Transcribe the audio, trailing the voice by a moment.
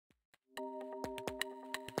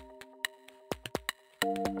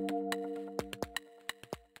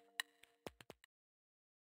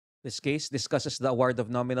This case discusses the award of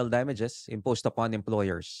nominal damages imposed upon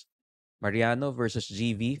employers. Mariano versus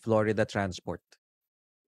GV Florida Transport.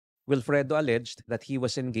 Wilfredo alleged that he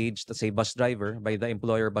was engaged as a bus driver by the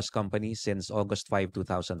employer bus company since August 5,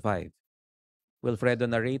 2005. Wilfredo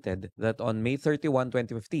narrated that on May 31,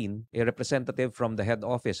 2015, a representative from the head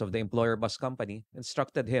office of the employer bus company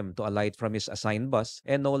instructed him to alight from his assigned bus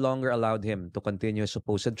and no longer allowed him to continue his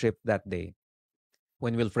supposed trip that day.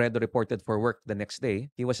 When Wilfredo reported for work the next day,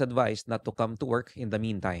 he was advised not to come to work in the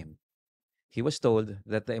meantime. He was told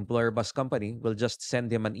that the employer bus company will just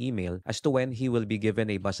send him an email as to when he will be given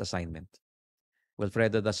a bus assignment.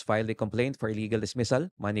 Wilfredo thus filed a complaint for illegal dismissal,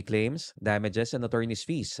 money claims, damages, and attorney's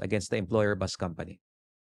fees against the employer bus company.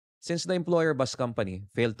 Since the employer bus company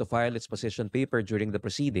failed to file its position paper during the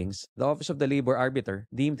proceedings, the Office of the Labor Arbiter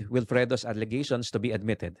deemed Wilfredo's allegations to be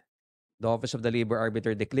admitted. The Office of the Labor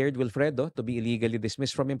Arbiter declared Wilfredo to be illegally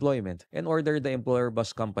dismissed from employment and ordered the employer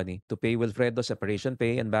bus company to pay Wilfredo separation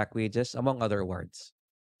pay and back wages, among other awards.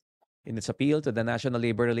 In its appeal to the National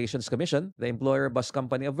Labor Relations Commission, the employer bus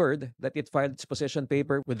company averred that it filed its position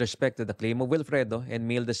paper with respect to the claim of Wilfredo and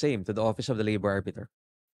mailed the same to the Office of the Labor Arbiter.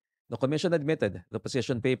 The Commission admitted the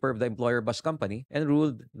position paper of the employer bus company and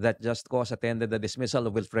ruled that just cause attended the dismissal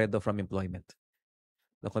of Wilfredo from employment.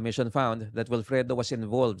 The Commission found that Wilfredo was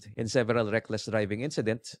involved in several reckless driving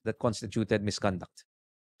incidents that constituted misconduct.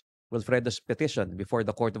 Wilfredo's petition before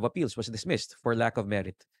the Court of Appeals was dismissed for lack of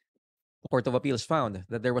merit. The Court of Appeals found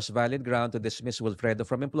that there was valid ground to dismiss Wilfredo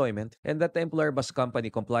from employment and that the employer bus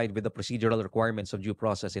company complied with the procedural requirements of due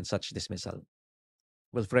process in such dismissal.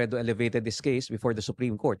 Wilfredo elevated this case before the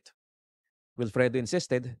Supreme Court. Wilfredo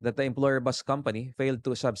insisted that the employer bus company failed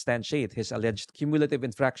to substantiate his alleged cumulative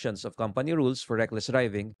infractions of company rules for reckless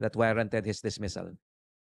driving that warranted his dismissal.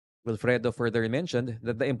 Wilfredo further mentioned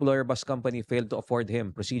that the employer bus company failed to afford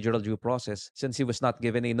him procedural due process since he was not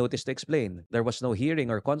given a notice to explain, there was no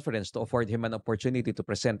hearing or conference to afford him an opportunity to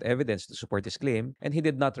present evidence to support his claim, and he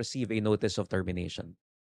did not receive a notice of termination.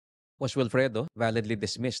 Was Wilfredo validly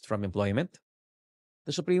dismissed from employment?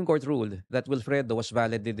 The Supreme Court ruled that Wilfredo was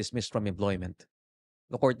validly dismissed from employment.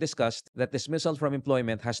 The court discussed that dismissal from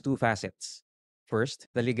employment has two facets. First,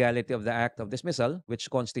 the legality of the act of dismissal, which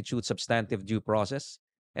constitutes substantive due process,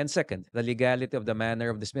 and second, the legality of the manner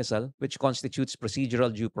of dismissal, which constitutes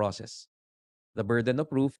procedural due process. The burden of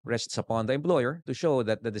proof rests upon the employer to show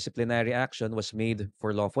that the disciplinary action was made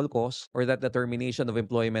for lawful cause or that the termination of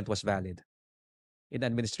employment was valid. In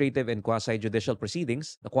administrative and quasi-judicial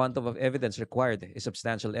proceedings, the quantum of evidence required is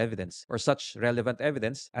substantial evidence, or such relevant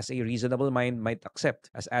evidence as a reasonable mind might accept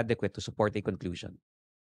as adequate to support a conclusion.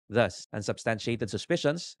 Thus, unsubstantiated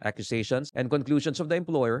suspicions, accusations, and conclusions of the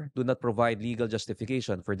employer do not provide legal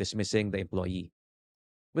justification for dismissing the employee.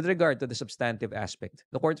 With regard to the substantive aspect,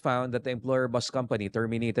 the court found that the employer bus company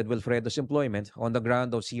terminated Wilfredo's employment on the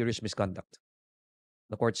ground of serious misconduct.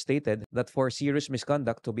 The court stated that for serious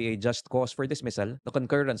misconduct to be a just cause for dismissal, the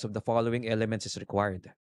concurrence of the following elements is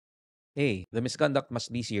required. A. The misconduct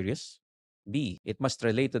must be serious. B. It must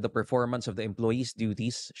relate to the performance of the employee's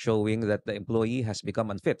duties, showing that the employee has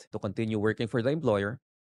become unfit to continue working for the employer.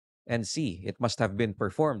 And C. It must have been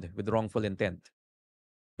performed with wrongful intent.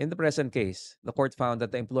 In the present case, the court found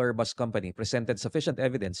that the employer bus company presented sufficient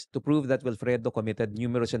evidence to prove that Wilfredo committed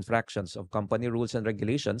numerous infractions of company rules and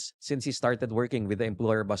regulations since he started working with the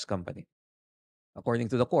employer bus company. According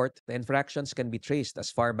to the court, the infractions can be traced as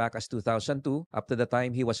far back as 2002 up to the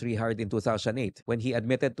time he was rehired in 2008 when he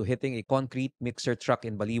admitted to hitting a concrete mixer truck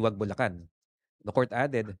in Baliwag, Bulacan. The court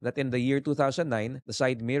added that in the year 2009, the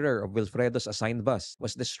side mirror of Wilfredo's assigned bus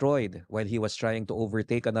was destroyed while he was trying to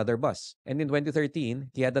overtake another bus. And in 2013,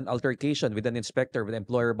 he had an altercation with an inspector of the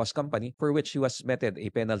employer bus company for which he was meted a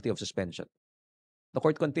penalty of suspension. The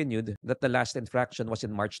court continued that the last infraction was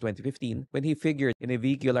in March 2015 when he figured in a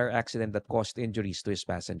vehicular accident that caused injuries to his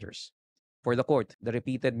passengers. For the court, the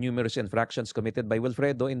repeated numerous infractions committed by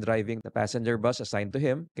Wilfredo in driving the passenger bus assigned to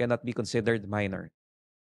him cannot be considered minor.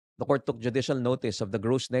 The court took judicial notice of the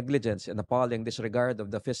gross negligence and appalling disregard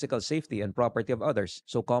of the physical safety and property of others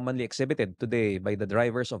so commonly exhibited today by the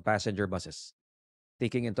drivers of passenger buses.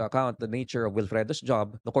 Taking into account the nature of Wilfredo's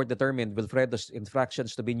job, the court determined Wilfredo's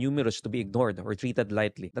infractions to be numerous to be ignored or treated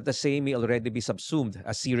lightly, that the same may already be subsumed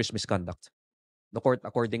as serious misconduct. The court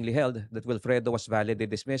accordingly held that Wilfredo was validly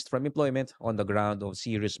dismissed from employment on the ground of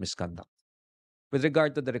serious misconduct. With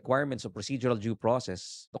regard to the requirements of procedural due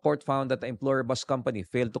process, the court found that the employer bus company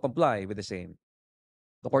failed to comply with the same.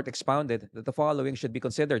 The court expounded that the following should be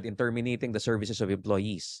considered in terminating the services of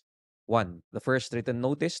employees. 1. The first written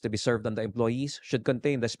notice to be served on the employees should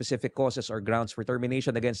contain the specific causes or grounds for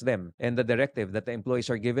termination against them and the directive that the employees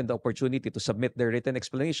are given the opportunity to submit their written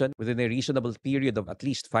explanation within a reasonable period of at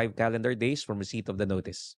least 5 calendar days from receipt of the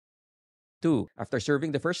notice. 2. After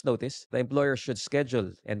serving the first notice, the employer should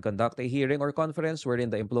schedule and conduct a hearing or conference wherein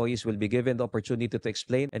the employees will be given the opportunity to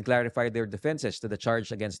explain and clarify their defenses to the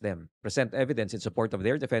charge against them, present evidence in support of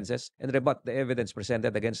their defenses, and rebut the evidence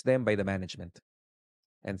presented against them by the management.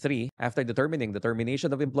 And 3. After determining the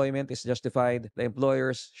termination of employment is justified, the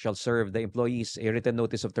employers shall serve the employees a written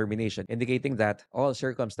notice of termination indicating that all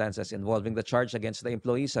circumstances involving the charge against the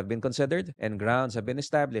employees have been considered and grounds have been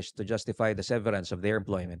established to justify the severance of their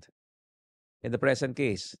employment. In the present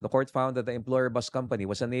case, the court found that the employer bus company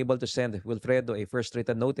was unable to send Wilfredo a first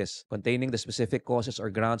written notice containing the specific causes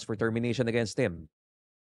or grounds for termination against him.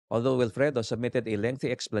 Although Wilfredo submitted a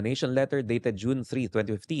lengthy explanation letter dated June 3,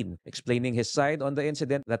 2015, explaining his side on the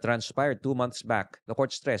incident that transpired 2 months back, the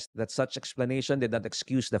court stressed that such explanation did not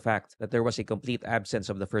excuse the fact that there was a complete absence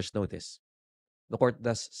of the first notice. The court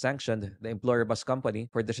thus sanctioned the employer bus company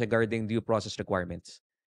for disregarding due process requirements.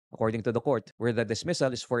 According to the court, where the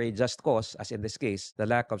dismissal is for a just cause, as in this case, the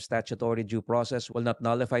lack of statutory due process will not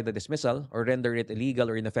nullify the dismissal or render it illegal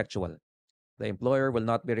or ineffectual. The employer will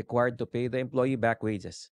not be required to pay the employee back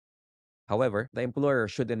wages. However, the employer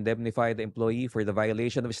should indemnify the employee for the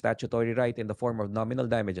violation of statutory right in the form of nominal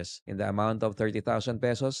damages in the amount of 30,000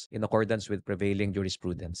 pesos in accordance with prevailing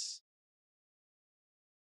jurisprudence.